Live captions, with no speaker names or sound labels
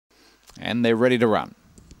And they're ready to run.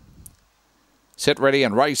 Set, ready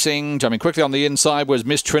and racing. Jumping quickly on the inside was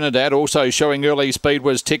Miss Trinidad. Also showing early speed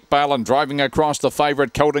was Tick Bale, and driving across the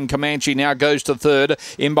favourite Kelton Comanche now goes to third.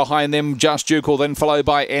 In behind them Just Ducal, then followed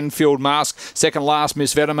by Enfield Mask. Second last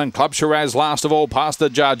Miss Venom, and Club Shiraz last of all past the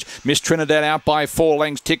judge. Miss Trinidad out by 4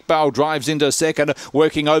 lengths. Tick Bale drives into second.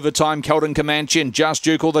 Working overtime Kelton Comanche and Just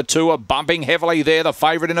Ducal. The two are bumping heavily there. The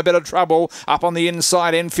favourite in a bit of trouble. Up on the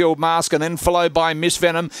inside Enfield Mask, and then followed by Miss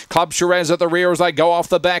Venom. Club Shiraz at the rear as they go off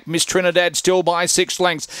the back. Miss Trinidad still by 6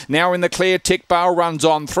 lengths. Now in the clear, Tick Bale runs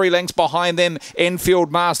on. 3 lengths behind them, Enfield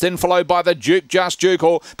Mask, then followed by the Duke, Just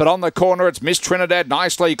Ducal. But on the corner, it's Miss Trinidad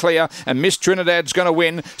nicely clear, and Miss Trinidad's going to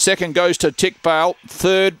win. Second goes to Tick Bale.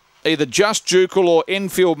 Third, either Just Ducal or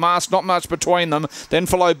Enfield Mask, not much between them. Then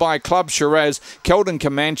followed by Club Shiraz. Kelton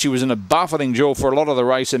Comanche was in a buffeting duel for a lot of the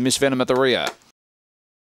race, and Miss Venom at the rear.